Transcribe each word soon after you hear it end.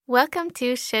Welcome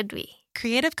to Should We?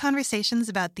 Creative conversations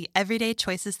about the everyday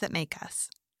choices that make us.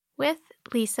 With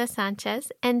Lisa Sanchez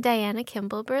and Diana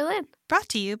Kimball Berlin. Brought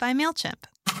to you by MailChimp.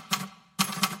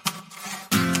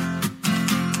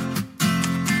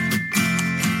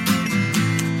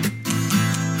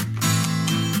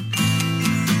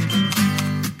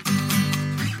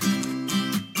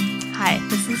 Hi,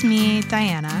 this is me,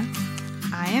 Diana.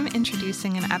 I am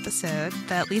introducing an episode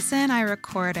that Lisa and I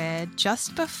recorded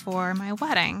just before my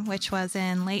wedding, which was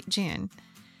in late June.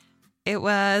 It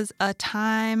was a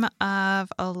time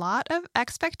of a lot of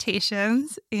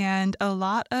expectations and a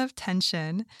lot of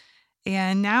tension.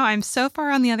 And now I'm so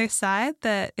far on the other side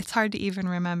that it's hard to even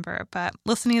remember. But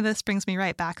listening to this brings me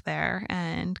right back there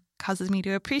and causes me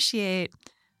to appreciate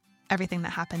everything that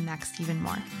happened next even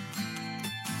more.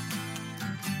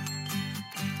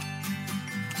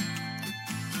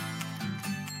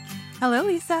 Hello,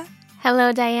 Lisa.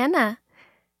 Hello, Diana.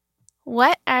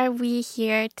 What are we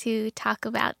here to talk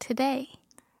about today?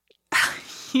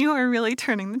 You are really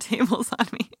turning the tables on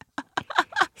me.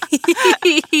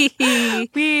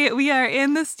 We are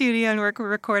in the studio and we're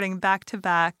recording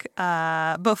back-to-back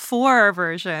before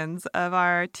versions of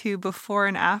our two before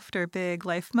and after big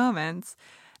life moments.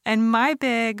 And my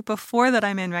big before that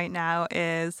I'm in right now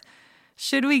is,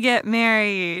 should we get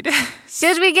married?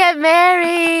 Should we get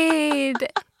married?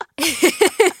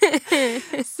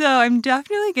 So I'm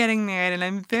definitely getting married and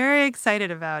I'm very excited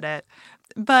about it.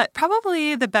 But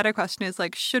probably the better question is,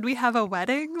 should we have a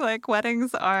wedding?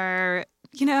 Weddings are,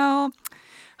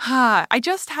 I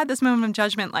just had this moment of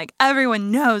judgment,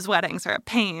 everyone knows weddings are a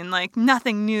pain,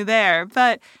 nothing new there.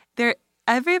 But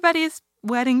everybody's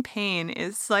wedding pain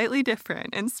is slightly different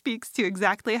and speaks to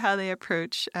exactly how they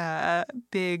approach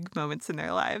big moments in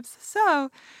their lives. So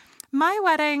my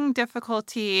wedding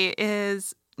difficulty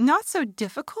is not so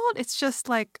difficult. It's just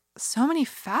so many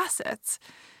facets.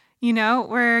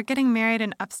 We're getting married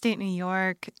in upstate New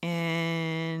York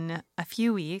in a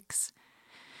few weeks.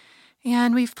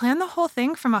 And we've planned the whole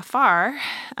thing from afar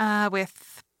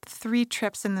with 3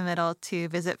 trips in the middle to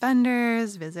visit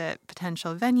vendors, visit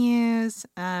potential venues.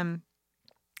 And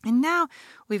now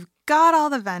we've got all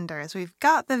the vendors, we've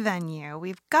got the venue,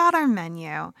 we've got our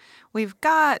menu, we've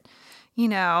got,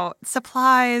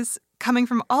 supplies coming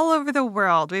from all over the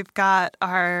world. We've got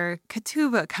our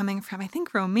ketubah coming from, I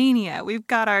think, Romania. We've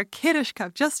got our Kiddush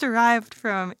cup just arrived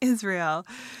from Israel.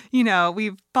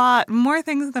 We've bought more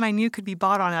things than I knew could be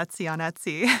bought on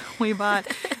Etsy. We bought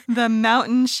the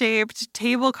mountain-shaped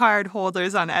table card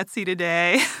holders on Etsy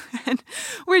today. And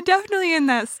we're definitely in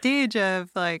that stage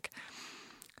of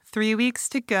 3 weeks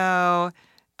to go,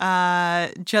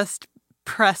 just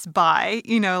press buy,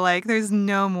 there's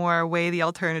no more weigh the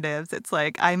alternatives. It's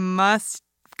I must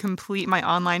complete my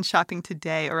online shopping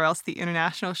today or else the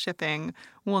international shipping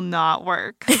will not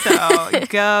work. So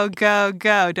go, go,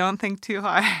 go. Don't think too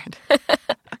hard.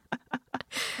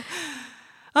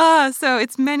 So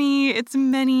it's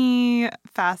many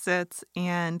facets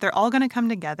and they're all going to come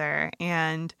together,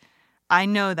 and I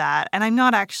know that, and I'm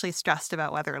not actually stressed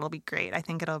about whether it'll be great. I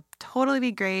think it'll totally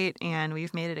be great, and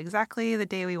we've made it exactly the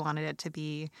day we wanted it to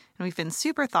be, and we've been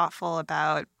super thoughtful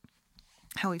about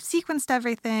how we've sequenced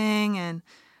everything and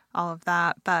all of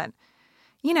that. But,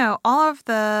 all of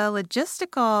the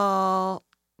logistical,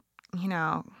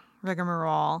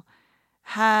 rigmarole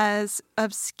has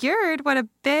obscured what a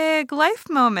big life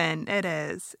moment it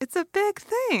is. It's a big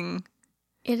thing.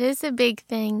 It is a big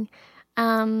thing.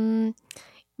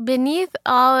 Beneath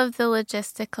all of the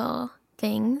logistical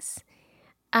things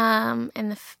and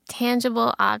the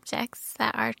tangible objects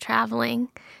that are traveling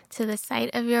to the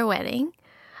site of your wedding,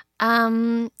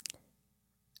 how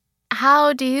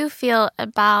do you feel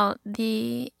about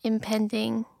the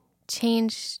impending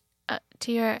change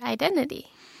to your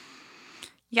identity?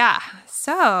 Yeah,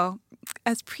 so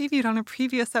as previewed on a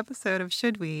previous episode of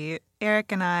Should We,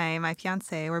 Eric and I, my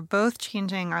fiancé, we're both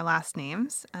changing our last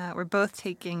names. We're both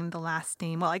taking the last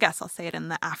name. Well, I guess I'll say it in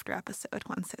the after episode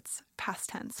once it's past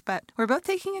tense. But we're both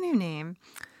taking a new name.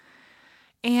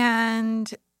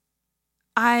 And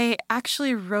I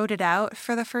actually wrote it out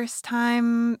for the first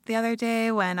time the other day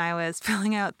when I was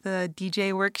filling out the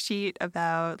DJ worksheet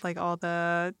about all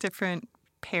the different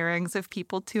pairings of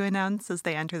people to announce as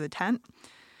they enter the tent.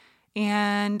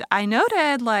 And I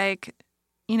noted,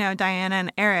 Diana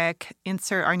and Eric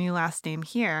insert our new last name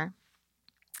here.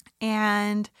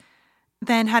 And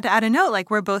then had to add a note,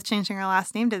 we're both changing our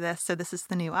last name to this, so this is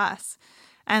the new us.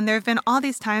 And there have been all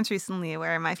these times recently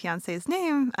where my fiance's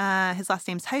name, his last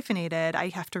name's hyphenated. I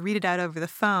have to read it out over the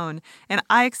phone. And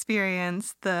I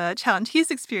experience the challenge he's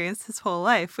experienced his whole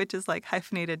life, which is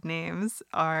hyphenated names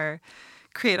are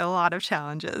create a lot of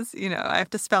challenges. I have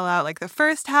to spell out like the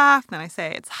first half, then I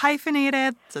say it's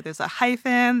hyphenated, so there's a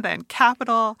hyphen, then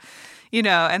capital,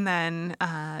 and then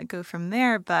go from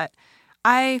there. But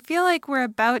I feel like we're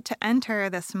about to enter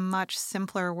this much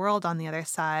simpler world on the other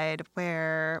side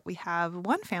where we have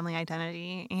one family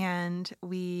identity and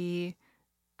we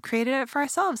created it for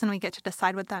ourselves and we get to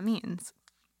decide what that means.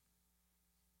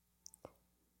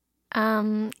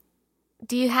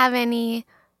 Do you have any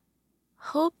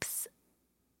hopes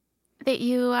that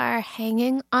you are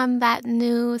hanging on that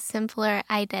new, simpler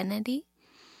identity?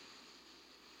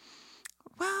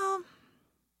 Well,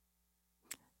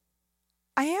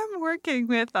 I am working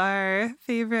with our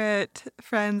favorite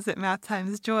friends at Math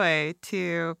Times Joy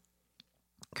to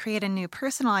create a new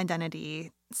personal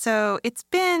identity. So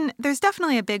there's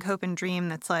definitely a big hope and dream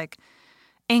that's like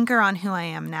anchor on who I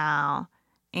am now.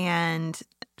 And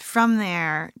from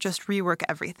there, just rework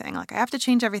everything. Like I have to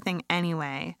change everything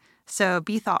anyway. So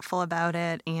be thoughtful about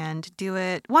it and do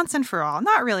it once and for all.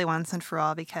 Not really once and for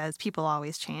all because people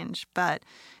always change, but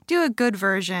do a good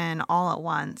version all at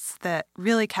once that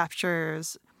really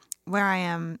captures where I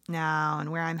am now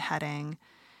and where I'm heading.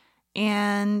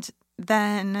 And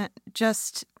then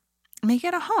just make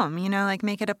it a home, like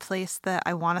make it a place that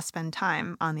I want to spend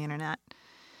time on the internet.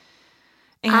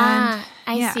 And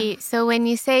I see. So when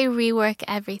you say rework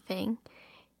everything,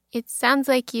 it sounds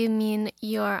like you mean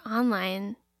your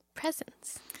online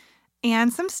presence.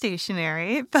 And some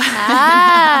stationery. Okay.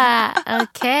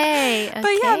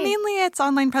 But yeah, mainly it's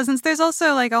online presence. There's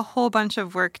also like a whole bunch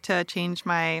of work to change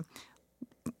my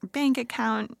bank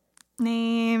account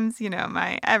names,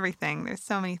 my everything. There's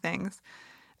so many things.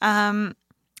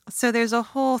 So there's a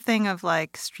whole thing of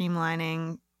like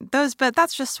streamlining those, but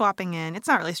that's just swapping in. It's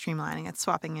not really streamlining. It's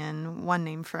swapping in one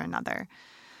name for another.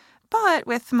 But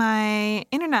with my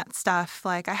internet stuff,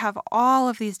 like I have all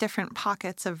of these different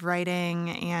pockets of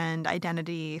writing and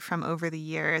identity from over the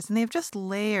years, and they've just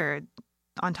layered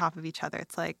on top of each other.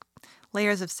 It's like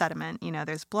layers of sediment.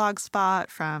 There's Blogspot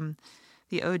from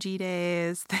the OG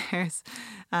days. There's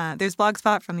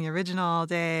Blogspot from the original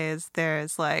days.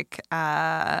 There's like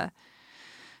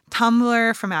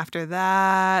Tumblr from after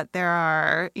that. There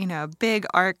are, big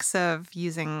arcs of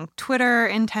using Twitter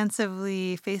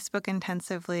intensively, Facebook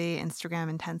intensively, Instagram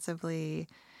intensively.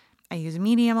 I use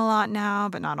Medium a lot now,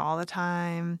 but not all the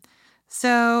time.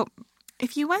 So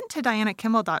if you went to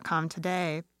dianakimball.com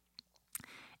today,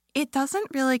 it doesn't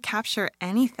really capture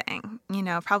anything.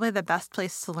 Probably the best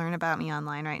place to learn about me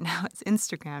online right now is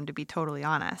Instagram, to be totally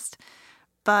honest.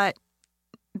 But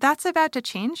that's about to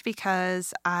change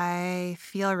because I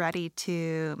feel ready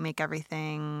to make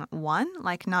everything one,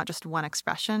 like not just one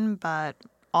expression, but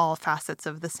all facets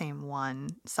of the same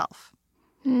one self.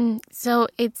 So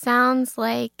it sounds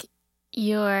like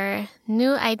your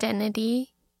new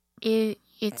identity,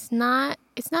 it's not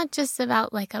just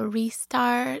about like a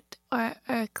restart or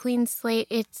a clean slate.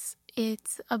 It's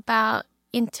about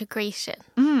integration.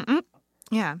 Mm-hmm.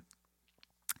 Yeah.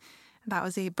 That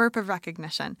was a burp of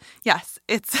recognition. Yes,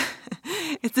 it's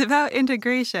about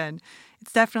integration.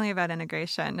 It's definitely about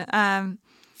integration.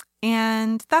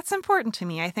 And that's important to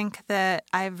me. I think that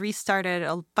I've restarted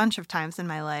a bunch of times in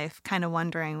my life, kind of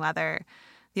wondering whether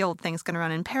the old thing's going to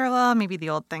run in parallel. Maybe the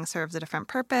old thing serves a different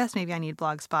purpose. Maybe I need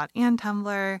Blogspot and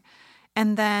Tumblr.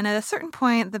 And then at a certain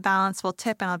point, the balance will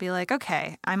tip and I'll be like,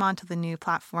 okay, I'm onto the new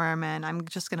platform and I'm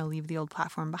just going to leave the old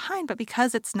platform behind. But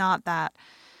because it's not that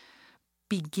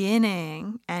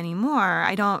beginning anymore,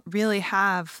 I don't really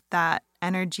have that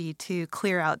energy to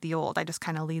clear out the old. I just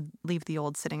kind of leave the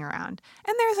old sitting around.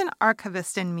 And there's an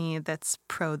archivist in me that's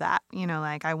pro that,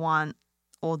 like I want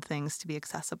old things to be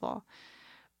accessible.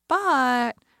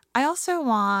 But I also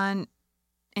want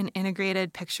an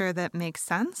integrated picture that makes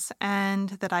sense and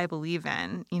that I believe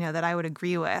in, that I would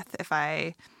agree with if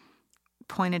I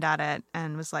pointed at it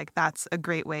and was like, that's a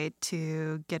great way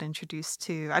to get introduced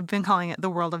to, I've been calling it the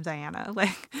world of Diana,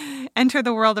 like enter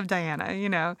the world of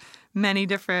Diana, many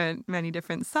different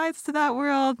sides to that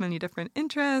world, many different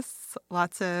interests,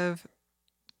 lots of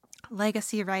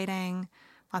legacy writing,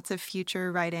 lots of future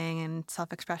writing and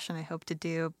self-expression I hope to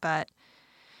do. But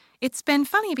it's been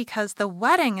funny because the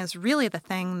wedding is really the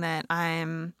thing that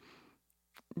I'm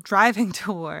driving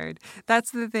toward.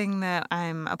 That's the thing that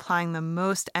I'm applying the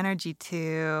most energy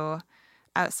to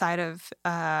outside of,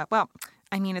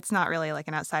 it's not really like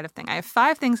an outside of thing. I have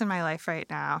 5 things in my life right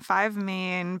now, 5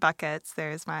 main buckets.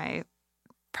 There's my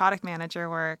product manager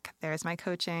work. There's my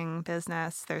coaching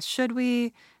business. There's Should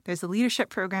We. There's the leadership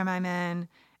program I'm in.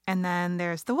 And then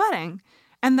there's the wedding.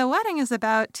 And the wedding is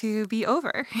about to be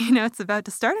over. It's about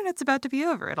to start and it's about to be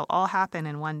over. It'll all happen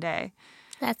in one day.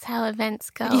 That's how events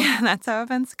go. Yeah, that's how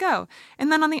events go.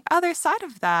 And then on the other side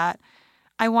of that,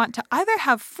 I want to either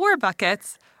have 4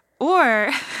 buckets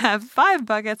or have 5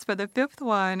 buckets, but the 5th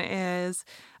one is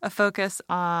a focus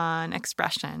on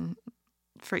expression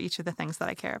for each of the things that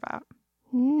I care about.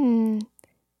 Do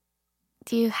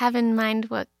you have in mind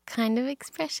what kind of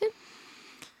expression?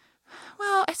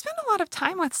 Well, I spent a lot of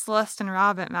time with Celeste and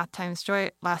Rob at Math Times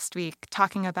Joy last week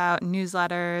talking about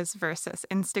newsletters versus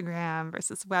Instagram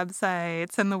versus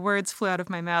websites, and the words flew out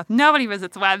of my mouth. Nobody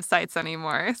visits websites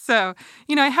anymore. So,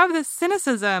 I have this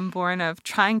cynicism born of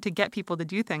trying to get people to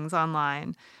do things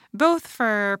online, both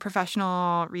for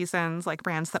professional reasons like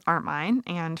brands that aren't mine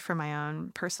and for my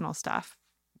own personal stuff.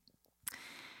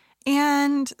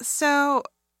 And so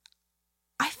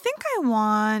I think I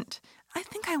want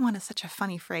is such a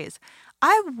funny phrase.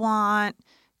 I want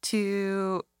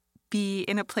to be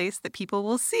in a place that people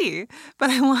will see,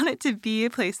 but I want it to be a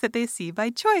place that they see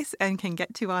by choice and can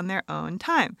get to on their own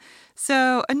time.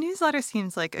 So a newsletter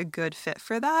seems like a good fit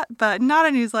for that, but not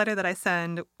a newsletter that I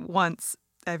send once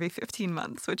every 15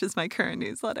 months, which is my current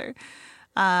newsletter.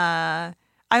 I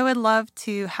would love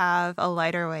to have a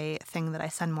lighter weight thing that I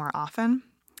send more often.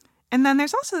 And then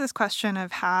there's also this question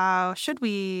of how should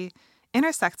we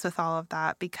intersect with all of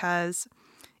that, because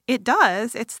it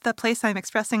does. It's the place I'm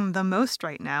expressing the most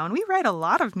right now. And we write a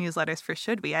lot of newsletters for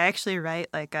Should We. I actually write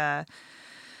like a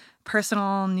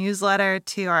personal newsletter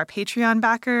to our Patreon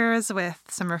backers with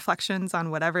some reflections on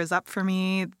whatever's up for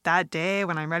me that day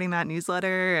when I'm writing that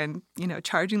newsletter and,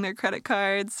 charging their credit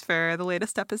cards for the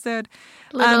latest episode.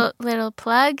 Little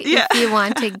plug. Yeah. If you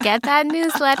want to get that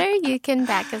newsletter, you can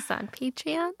back us on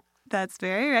Patreon. That's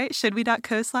very right.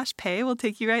 Shouldwe.co/pay will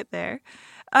take you right there.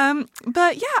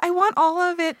 But yeah, I want all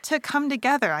of it to come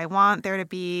together. I want there to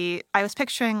be, I was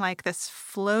picturing like this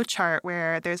flow chart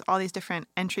where there's all these different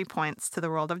entry points to the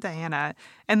world of Diana.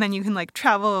 And then you can like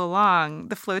travel along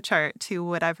the flow chart to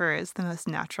whatever is the most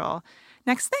natural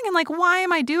next thing. And like, why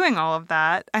am I doing all of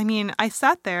that? I mean, I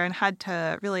sat there and had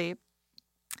to really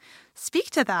speak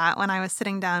to that when I was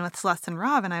sitting down with Celeste and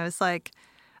Rob. And I was like,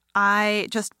 I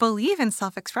just believe in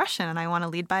self-expression, and I want to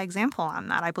lead by example on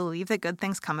that. I believe that good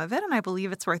things come of it, and I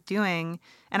believe it's worth doing.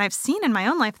 And I've seen in my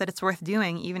own life that it's worth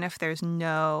doing, even if there's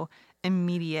no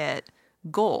immediate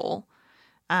goal.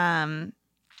 I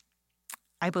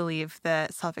believe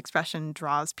that self-expression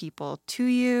draws people to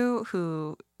you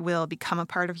who will become a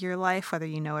part of your life, whether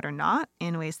you know it or not,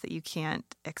 in ways that you can't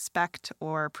expect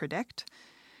or predict.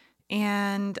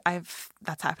 And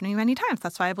that's happened to me many times.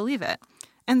 That's why I believe it.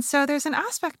 And so there's an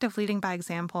aspect of leading by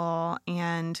example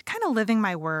and kind of living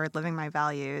my word, living my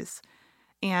values,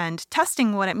 and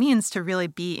testing what it means to really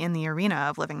be in the arena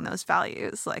of living those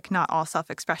values. Like, not all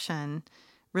self-expression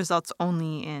results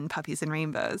only in puppies and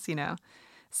rainbows,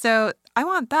 So I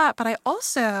want that, but I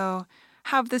also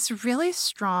have this really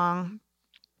strong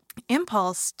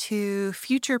impulse to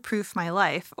future-proof my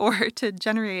life or to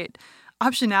generate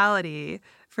optionality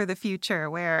for the future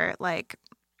where, like,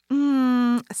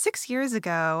 6 years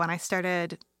ago when I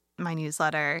started my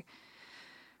newsletter,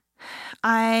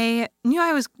 I knew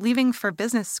I was leaving for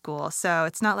business school, so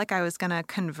it's not like I was going to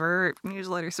convert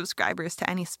newsletter subscribers to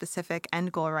any specific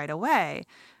end goal right away.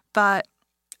 But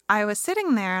I was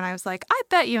sitting there and I was like, I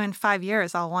bet you in 5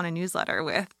 years I'll want a newsletter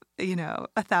with,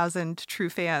 1,000 true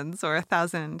fans or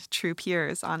 1,000 true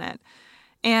peers on it.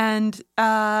 And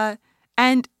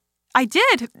I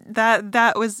did.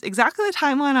 That was exactly the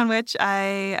timeline on which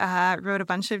I wrote a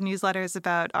bunch of newsletters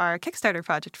about our Kickstarter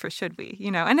project for Should We,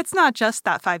 And it's not just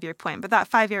that 5-year point, but that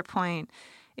 5-year point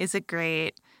is a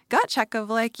great gut check of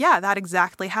like, yeah, that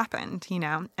exactly happened,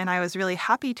 And I was really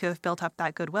happy to have built up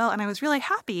that goodwill. And I was really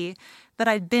happy that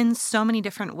I'd been so many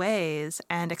different ways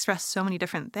and expressed so many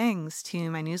different things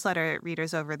to my newsletter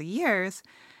readers over the years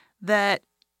that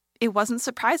it wasn't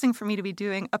surprising for me to be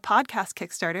doing a podcast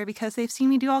Kickstarter because they've seen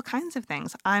me do all kinds of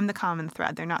things. I'm the common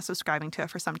thread. They're not subscribing to it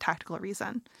for some tactical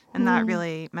reason. And that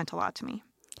really meant a lot to me.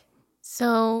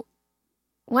 So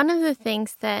one of the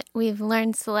things that we've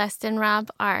learned Celeste and Rob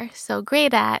are so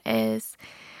great at is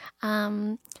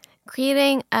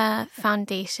creating a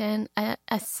foundation,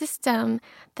 a system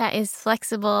that is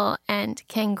flexible and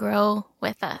can grow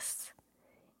with us.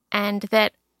 And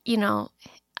that,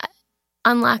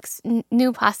 unlocks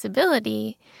new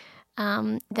possibility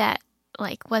that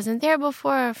like wasn't there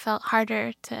before or felt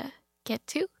harder to get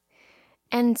to.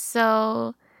 And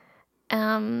so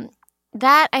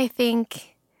that I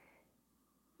think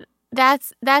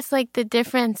that's like the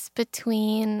difference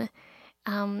between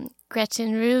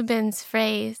Gretchen Rubin's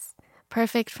phrase,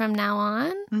 perfect from now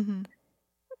on,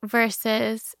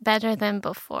 versus better than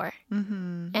before.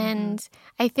 And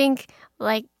I think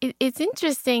like it's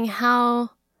interesting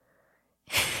how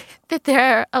that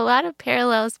there are a lot of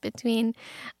parallels between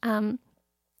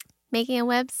making a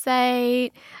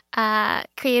website,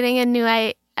 creating a new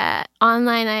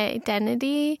online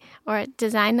identity or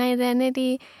design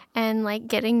identity, and like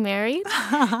getting married.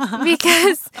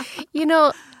 Because,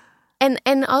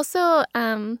 and also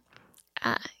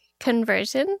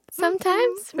conversion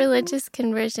sometimes, religious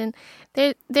conversion.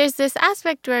 There's this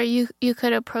aspect where you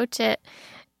could approach it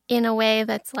in a way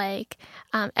that's like,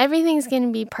 everything's going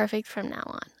to be perfect from now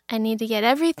on. I need to get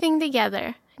everything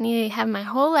together. I need to have my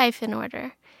whole life in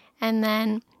order. And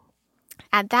then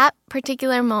at that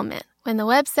particular moment, when the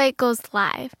website goes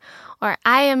live, or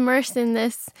I immerse in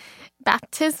this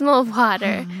baptismal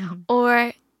water,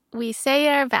 or we say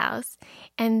our vows,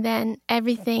 and then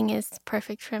everything is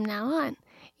perfect from now on.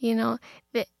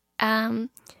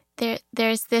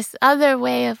 There's this other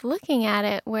way of looking at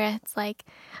it where it's like,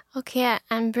 okay,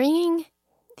 I'm bringing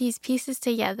these pieces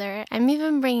together. I'm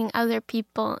even bringing other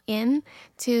people in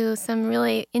to some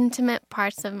really intimate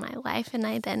parts of my life and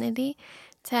identity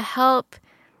to help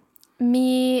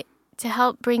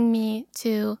bring me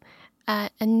to a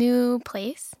new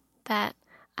place that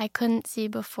I couldn't see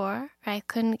before, or I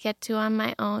couldn't get to on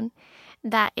my own.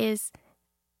 It's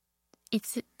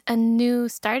a new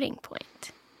starting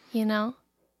point,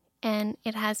 and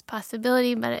it has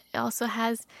possibility, but it also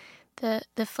has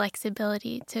the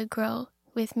flexibility to grow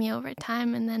with me over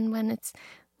time. And then when it's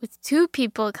with two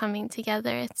people coming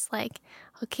together, it's like,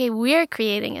 okay, we're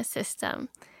creating a system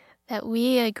that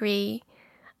we agree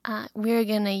we're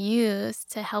going to use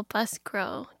to help us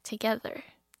grow together.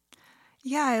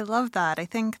 Yeah, I love that. I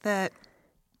think that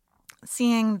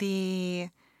seeing the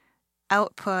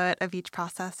output of each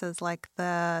process is like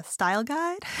the style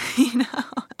guide,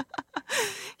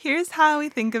 Here's how we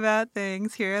think about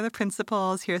things. Here are the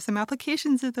principles. Here are some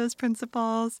applications of those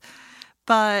principles.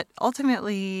 But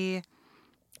ultimately,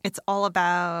 it's all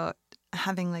about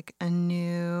having like a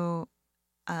new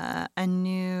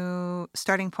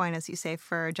starting point, as you say,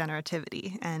 for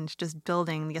generativity, and just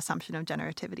building the assumption of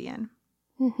generativity in.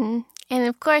 And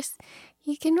of course,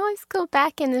 you can always go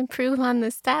back and improve on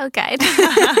the style guide.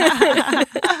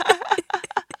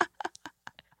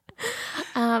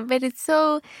 But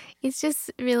it's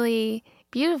just really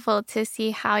beautiful to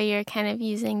see how you're kind of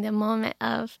using the moment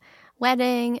of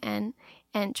wedding and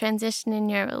transition in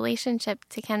your relationship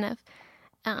to kind of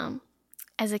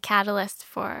as a catalyst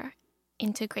for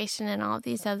integration in all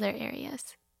these other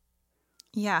areas.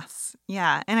 Yes.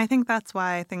 Yeah. And I think that's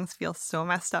why things feel so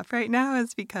messed up right now,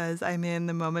 is because I'm in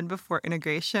the moment before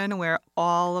integration where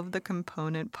all of the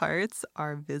component parts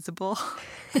are visible.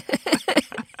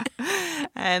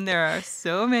 And there are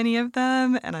so many of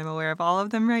them, and I'm aware of all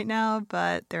of them right now,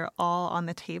 but they're all on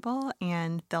the table,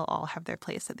 and they'll all have their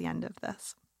place at the end of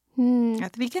this,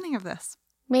 at the beginning of this.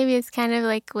 Maybe it's kind of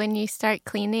like when you start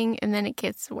cleaning and then it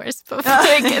gets worse before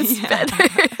it gets better.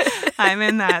 I'm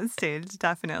in that stage,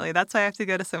 definitely. That's why I have to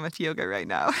go to so much yoga right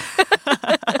now.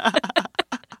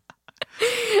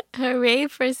 Hooray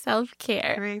for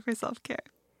self-care. Hooray for self-care.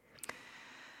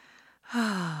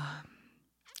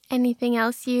 Anything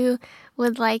else you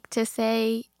would like to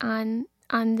say on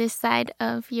this side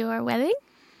of your wedding?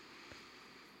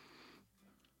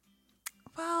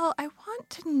 Well, I want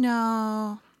to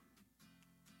know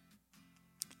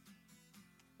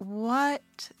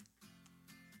what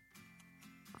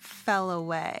fell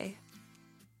away.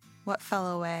 What fell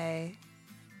away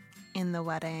in the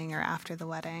wedding or after the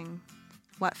wedding?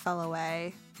 What fell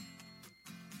away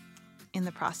in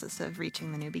the process of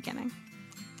reaching the new beginning?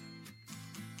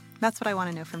 That's what I want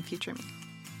to know from future me.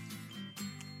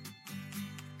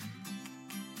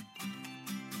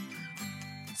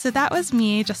 So that was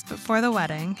me just before the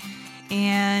wedding,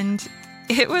 and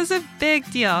it was a big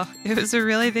deal. It was a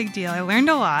really big deal. I learned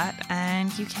a lot,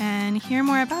 and you can hear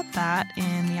more about that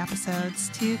in the episodes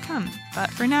to come. But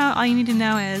for now, all you need to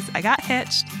know is I got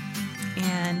hitched,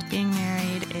 and being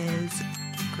married is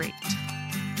great.